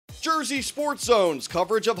Jersey Sports Zone's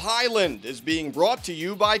coverage of Highland is being brought to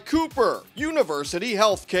you by Cooper University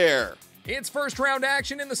Healthcare. It's first-round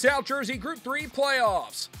action in the South Jersey Group 3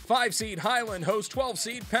 playoffs. 5-seed Highland hosts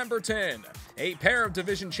 12-seed Pemberton. A pair of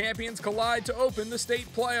division champions collide to open the state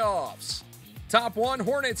playoffs. Top 1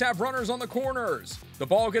 Hornets have runners on the corners. The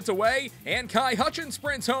ball gets away, and Kai Hutchins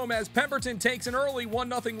sprints home as Pemberton takes an early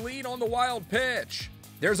 1-0 lead on the wild pitch.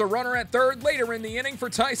 There's a runner at third later in the inning for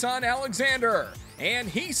Tyson Alexander, and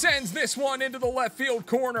he sends this one into the left field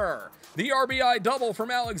corner. The RBI double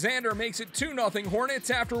from Alexander makes it 2-0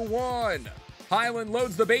 Hornets after 1. Highland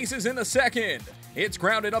loads the bases in the second. It's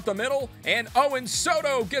grounded up the middle, and Owen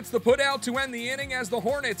Soto gets the putout to end the inning as the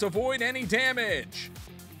Hornets avoid any damage.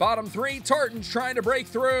 Bottom 3, Tartan's trying to break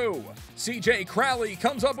through. CJ Crowley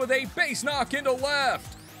comes up with a base knock into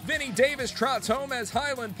left. Vinny Davis trots home as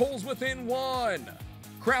Highland pulls within 1.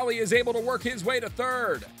 Crowley is able to work his way to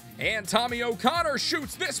third, and Tommy O'Connor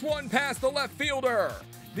shoots this one past the left fielder.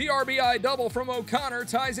 The RBI double from O'Connor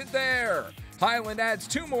ties it there. Highland adds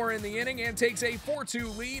 2 more in the inning and takes a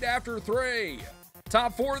 4-2 lead after 3.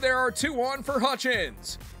 Top 4, there are 2 on for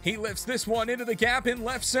Hutchins. He lifts this one into the gap in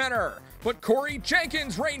left center, but Corey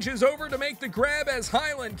Jenkins ranges over to make the grab as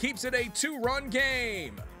Highland keeps it a 2-run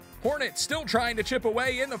game. Hornets still trying to chip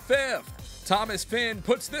away in the 5th. Thomas Finn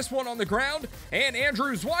puts this one on the ground, and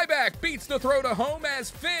Andrew Zweiback beats the throw to home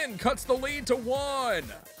as Finn cuts the lead to 1.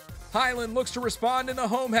 Highland looks to respond in the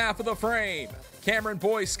home half of the frame. Cameron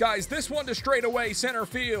Boyce skies this one to straightaway center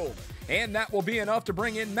field, and that will be enough to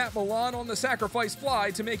bring in Matt Mullan on the sacrifice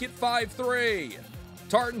fly to make it 5-3.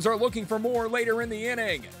 Tartans are looking for more later in the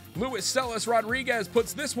inning. Luis Celis Rodriguez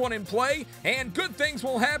puts this one in play, and good things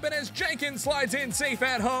will happen as Jenkins slides in safe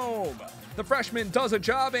at home. The freshman does a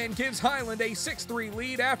job and gives Highland a 6-3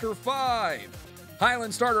 lead after 5.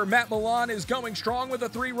 Highland starter Matt Mullan is going strong with a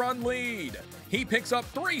 3-run lead. He picks up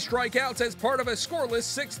 3 strikeouts as part of a scoreless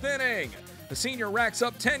 6th inning. The senior racks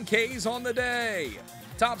up 10 Ks on the day.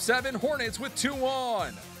 Top 7 Hornets with 2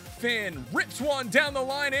 on. Finn rips one down the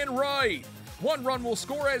line in right. 1 run will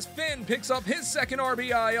score as Finn picks up his 2nd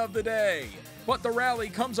RBI of the day. But the rally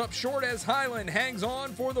comes up short as Highland hangs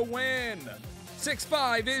on for the win.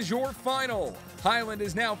 6-5 is your final. Highland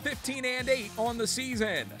is now 15-8 on the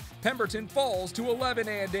season. Pemberton falls to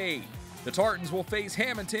 11-8. The Tartans will face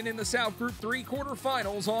Hamilton in the South Group 3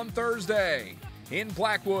 quarterfinals on Thursday. In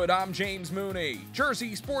Blackwood, I'm James Mooney,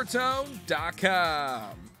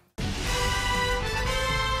 JerseySportsZone.com.